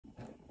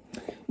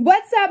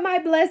What's up, my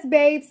blessed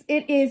babes?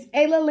 It is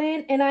Ayla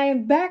Lynn, and I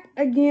am back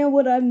again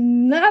with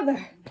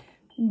another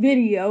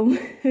video.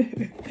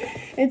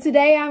 And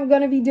today I'm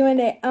going to be doing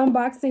an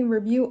unboxing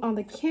review on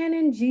the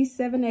Canon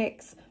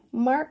G7x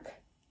Mark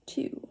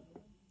II.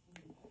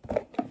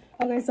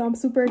 Okay, so I'm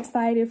super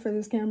excited for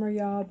this camera,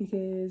 y'all,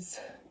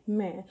 because,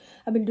 man,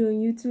 I've been doing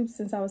YouTube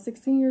since I was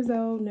 16 years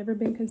old, never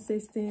been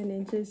consistent,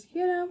 and just,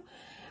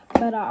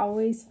 but I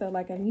always felt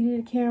like I needed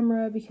a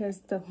camera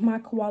because my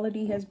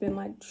quality has been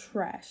like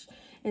trash.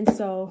 And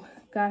so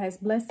God has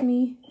blessed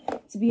me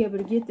to be able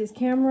to get this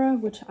camera,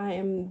 which I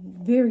am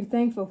very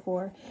thankful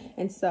for.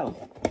 And so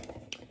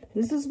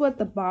this is what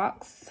the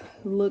box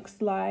looks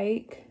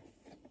like.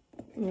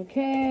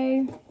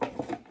 Okay.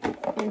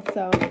 And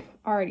so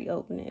I already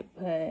opened it,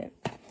 but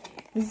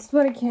this is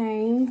what it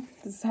came.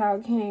 This is how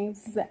it came.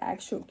 This is the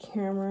actual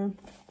camera.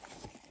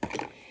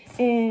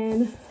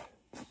 And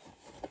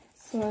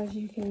so as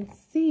you can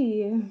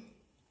see,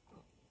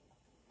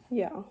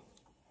 yeah,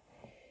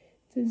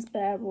 this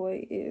bad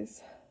boy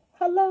is,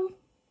 hello.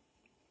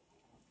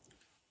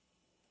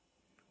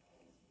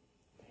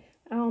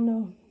 I don't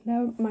know,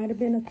 that might have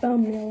been a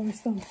thumbnail or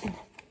something.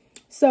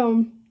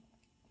 So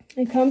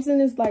it comes in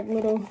this like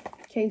little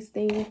case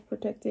thing,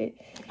 protected.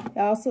 It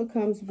also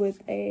comes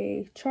with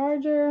a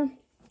charger,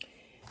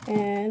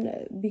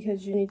 and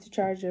because you need to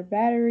charge your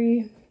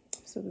battery.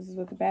 So this is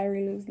what the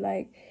battery looks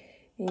like.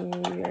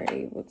 And you're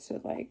able to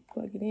like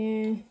plug it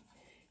in,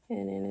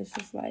 and then it's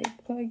just like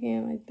plug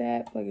in like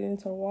that, plug it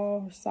into a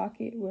wall or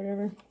socket,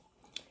 whatever.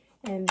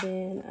 And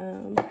then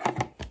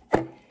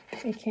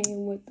it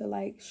came with the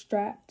like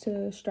strap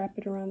to strap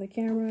it around the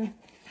camera.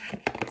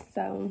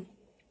 So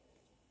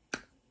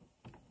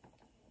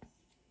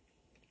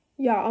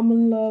yeah, I'm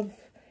in love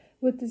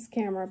with this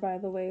camera, by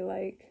the way.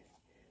 Like,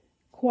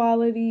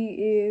 quality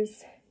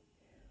is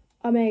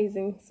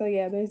amazing. So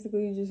yeah,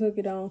 basically you just hook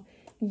it on,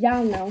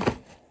 y'all know.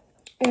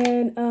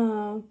 And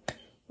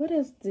what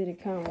else did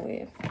it come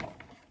with?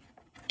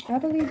 I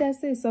believe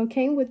that's it. So it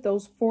came with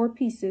those 4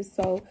 pieces.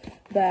 So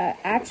the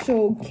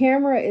actual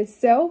camera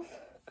itself,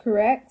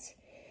 correct?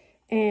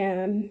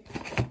 And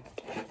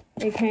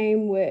it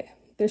came with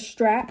the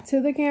strap to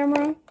the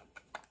camera,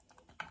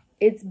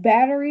 its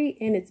battery,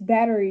 and its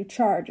battery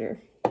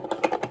charger.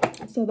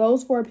 So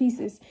those 4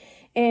 pieces.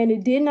 And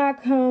it did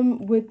not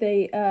come with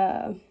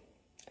a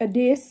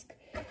disc,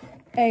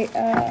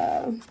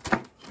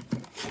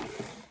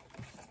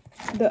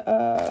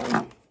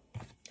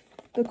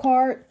 the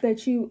card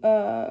that you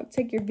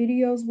take your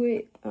videos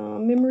with,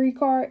 memory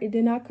card. It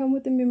did not come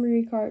with the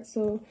memory card,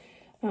 so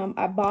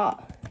I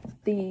bought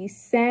the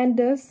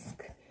SanDisk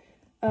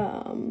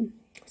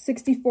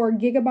 64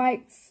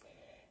 gigabytes,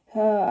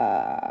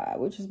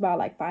 which is about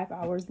like 5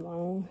 hours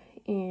long,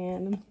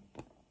 and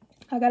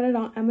I got it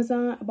on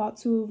Amazon. I bought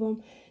 2 of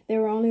them. They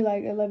were only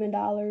like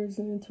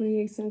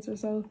 $11.28 or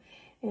so.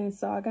 And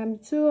so I got me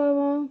 2 of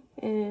them,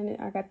 and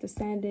I got the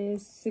SanDisk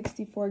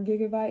 64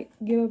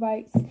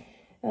 gigabytes.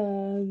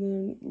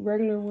 The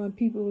regular one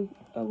people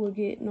will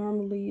get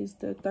normally is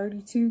the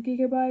 32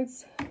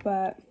 gigabytes,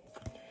 but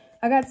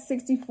I got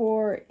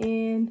 64,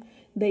 and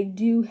they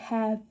do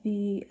have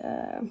the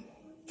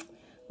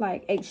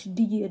like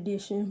HD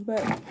edition.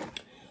 But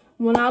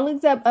when I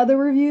looked up other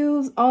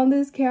reviews on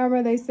this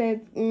camera, they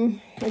said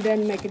it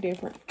doesn't make a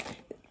difference.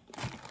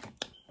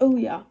 Oh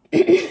yeah.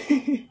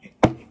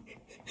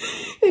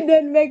 It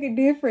doesn't make a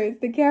difference.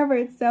 The camera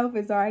itself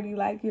is already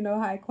like,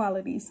 high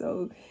quality.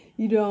 So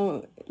you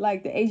don't,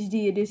 like, the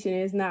HD edition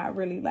is not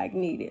really like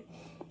needed.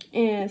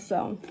 And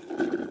so,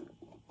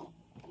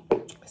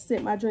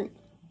 sip my drink.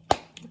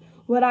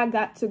 What I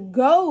got to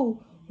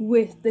go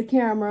with the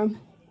camera,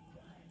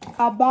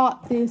 I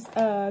bought this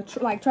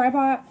like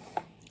tripod,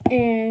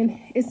 and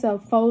it's a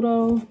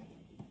Photo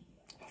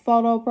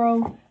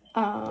Pro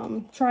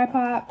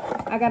tripod.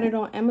 I got it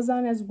on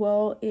Amazon as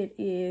well. It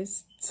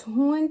is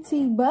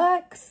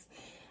 $20.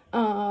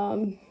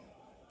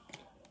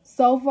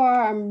 So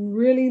far I'm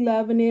really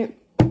loving it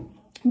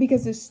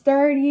because it's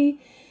sturdy,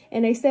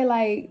 and they say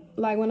like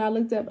when I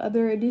looked up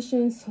other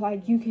editions,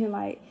 like you can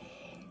like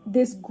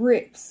this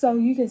grip, so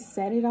you can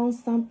set it on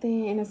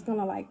something and it's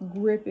gonna like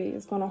grip it,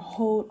 it's gonna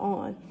hold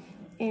on.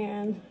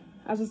 And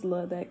I just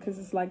love that because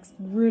it's like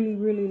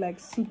really like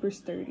super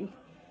sturdy.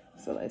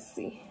 So let's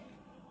see.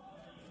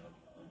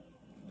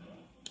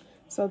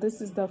 So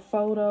this is the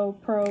Photo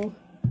Pro,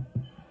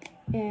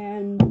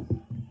 and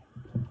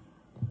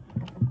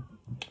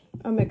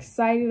I'm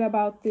excited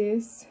about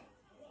this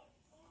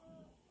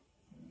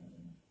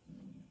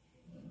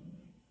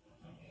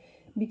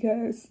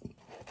because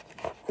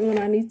when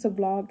I need to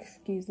vlog,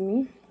 excuse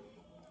me,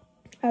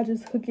 I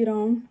just hook it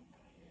on.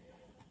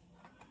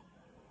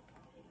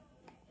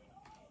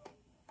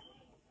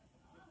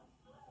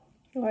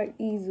 Like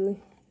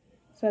easily.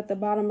 So at the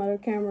bottom of the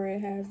camera,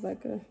 it has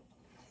like a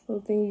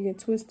little thing you can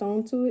twist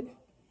onto it,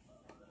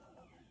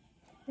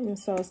 and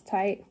so it's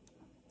tight.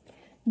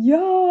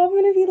 Yo, I'm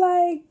gonna be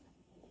like,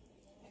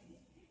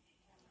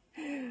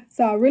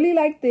 so I really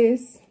like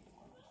this.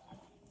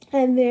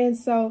 And then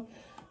so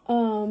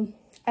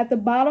at the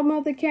bottom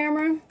of the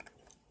camera,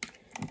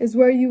 is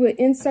where you would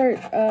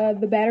insert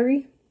the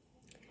battery.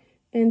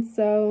 And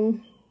so,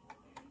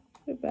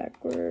 put it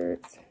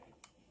backwards.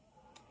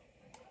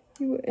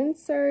 You would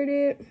insert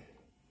it.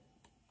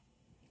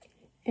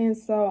 And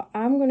so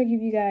I'm going to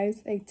give you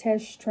guys a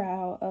test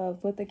trial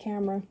of what the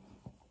camera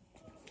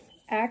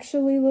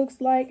actually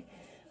looks like.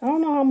 I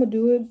don't know how I'm going to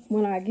do it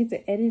when I get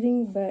to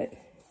editing, but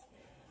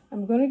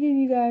I'm going to give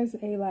you guys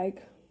a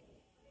like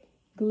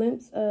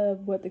glimpse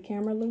of what the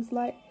camera looks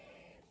like.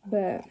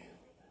 But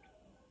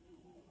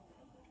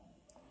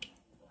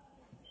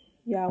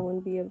y'all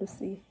wouldn't be able to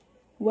see.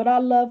 What I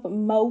love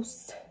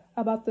most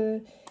about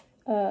the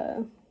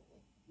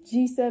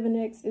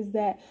G7X is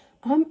that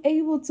I'm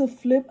able to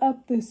flip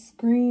up the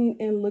screen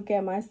and look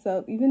at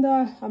myself. Even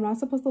though I'm not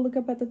supposed to look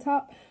up at the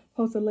top,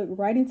 I'm supposed to look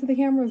right into the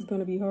camera. It's going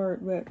to be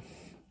hard, but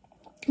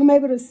I'm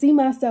able to see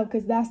myself,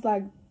 because that's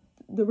like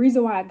the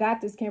reason why I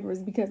got this camera,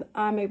 is because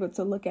I'm able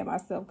to look at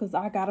myself, because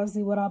I got to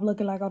see what I'm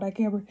looking like on that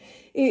camera.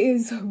 It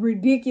is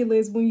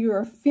ridiculous when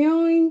you're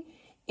filming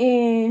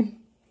and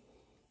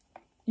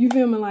you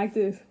filming like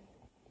this.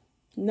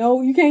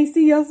 No, you can't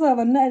see yourself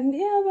or nothing.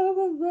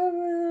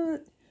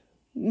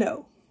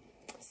 No.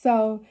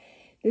 So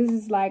this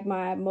is like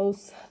my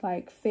most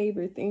like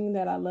favorite thing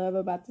that I love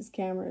about this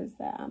camera, is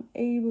that I'm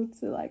able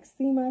to like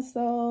see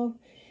myself,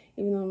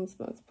 even though I'm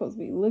supposed to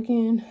be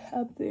looking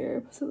up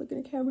there, to look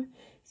at the camera.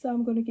 So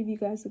I'm going to give you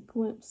guys a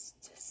glimpse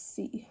to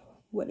see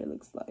what it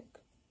looks like.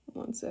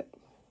 One sec.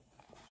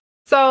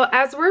 So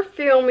as we're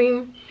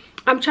filming,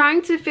 I'm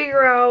trying to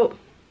figure out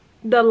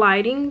the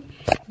lighting,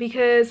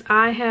 because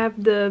I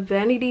have the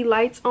vanity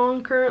lights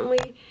on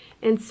currently,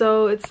 and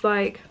so it's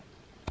like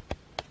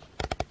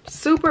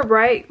super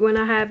bright when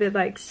I have it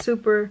like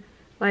super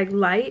like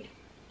light,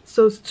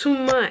 so it's too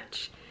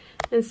much.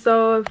 And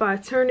so if I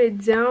turn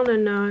it down a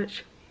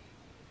notch,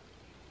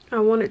 I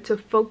want it to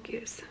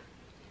focus.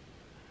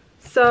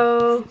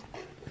 So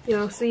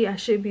y'all see, I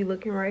should be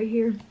looking right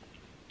here.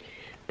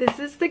 This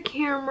is the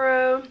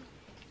camera.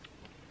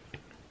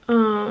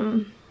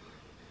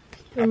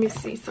 Let me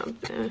see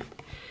something.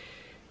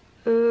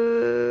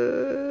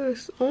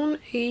 It's on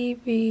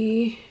AV.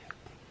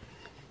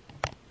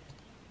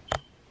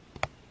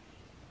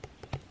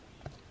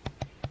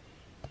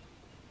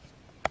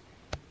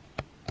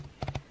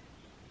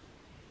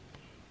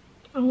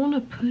 I want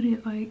to put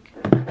it like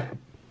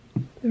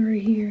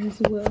right here as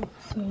well,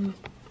 so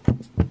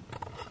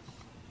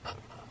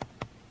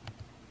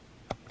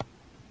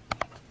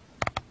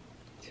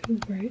too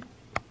bright.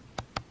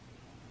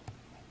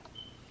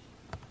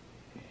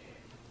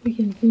 We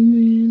can zoom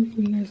in.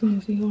 You guys want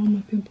to see all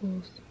my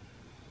pimples.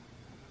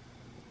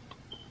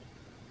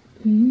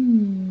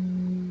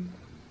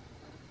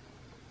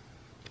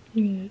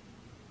 Yeah.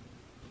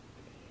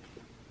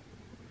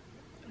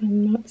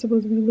 I'm not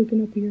supposed to be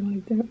looking up here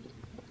like that.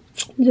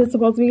 I'm just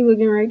supposed to be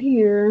looking right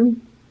here.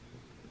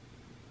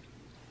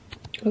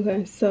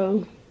 Okay,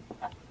 so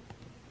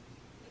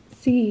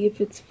let's see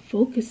if it's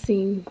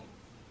focusing.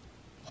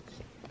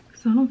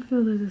 So I don't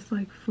feel that it's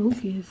like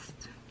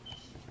focused.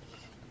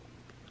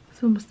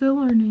 So I'm still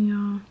learning,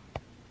 y'all.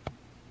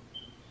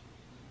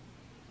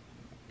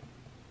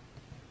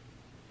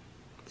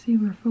 See,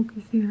 we're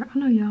focused here. I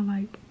know y'all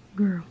like,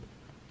 girl.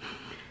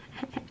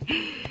 They're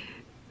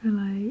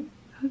like,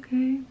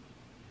 okay.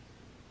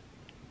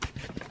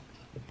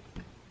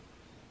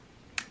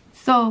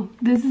 So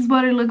this is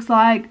what it looks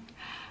like.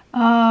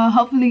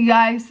 Hopefully you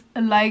guys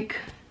like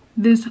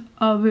this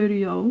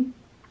video,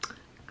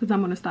 because I'm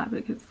gonna stop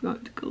it because it's gonna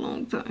take a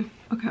long time.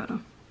 Okay, hold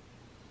on.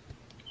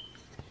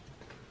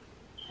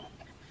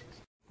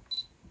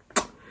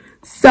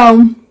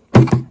 So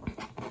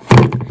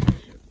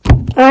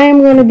I am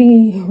going to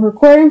be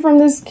recording from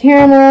this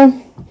camera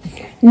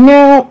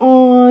now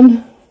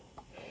on.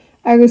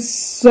 I would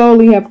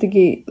slowly have to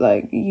get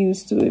like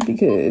used to it,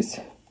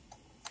 because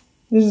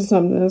this is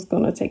something that's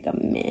going to take a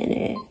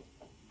minute.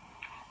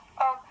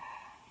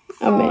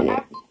 A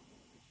minute.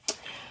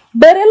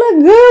 But it look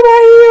good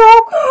right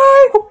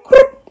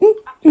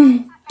here.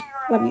 Okay.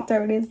 Let me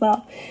turn this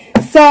off.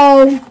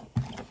 So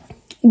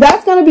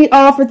that's going to be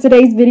all for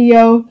today's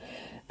video.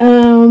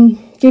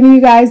 Giving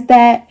you guys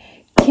that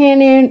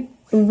Canon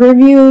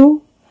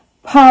review,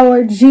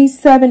 Power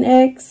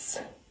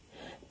G7X,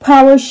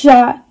 Power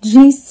Shot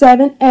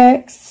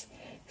G7X,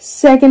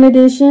 2nd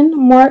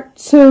edition, Mark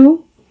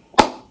II.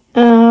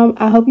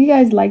 I hope you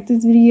guys like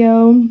this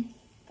video.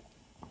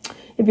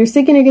 If you're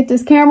seeking to get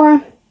this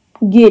camera,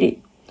 get it.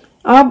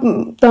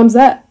 Thumbs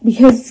up,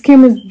 because this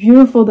camera is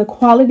beautiful. The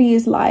quality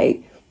is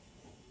like,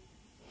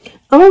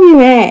 I'm gonna be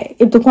mad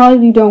if the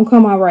quality don't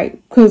come out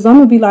right, because I'm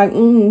gonna be like,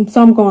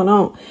 something going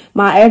on.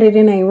 My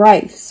editing ain't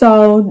right.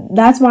 So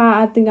that's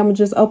why I think I'm gonna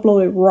just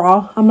upload it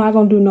raw. I'm not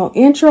gonna do no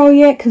intro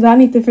yet, because I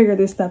need to figure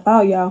this stuff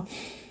out, y'all.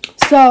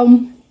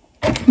 So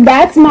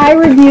that's my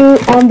review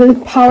on the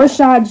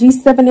PowerShot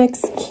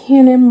G7X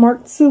Canon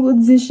Mark II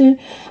edition.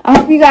 I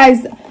hope you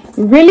guys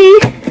really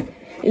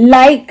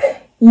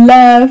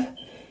love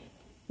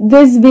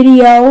this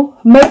video.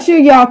 Make sure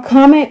y'all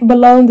comment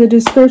below in the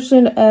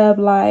description of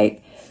like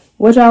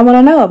what y'all want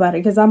to know about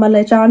it, because I'm going to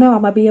let y'all know.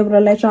 I'm going to be able to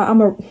let y'all, I'm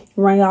going to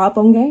run y'all up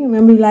on game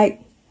and be like,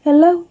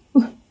 hello,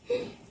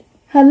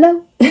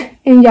 hello.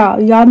 And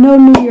y'all know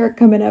New York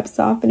coming up,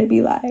 so I'm going to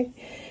be like,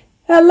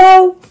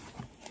 hello,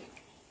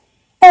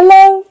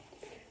 hello,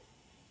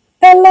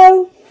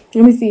 hello.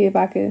 Let me see if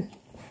I could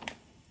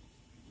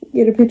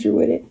get a picture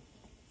with it.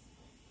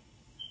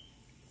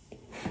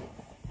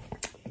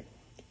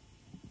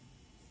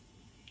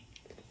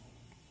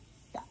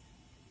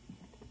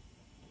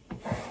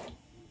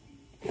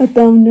 A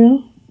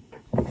thumbnail.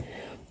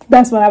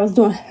 That's what I was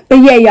doing. But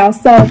yeah, y'all,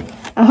 so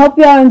I hope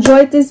y'all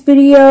enjoyed this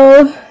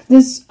video,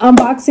 this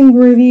unboxing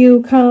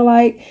review, kind of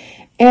like,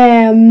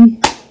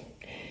 and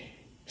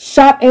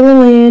shop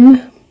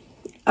Ayla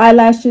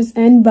eyelashes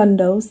and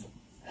bundles.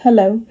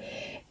 Hello,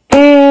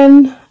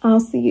 and I'll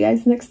see you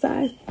guys next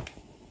time.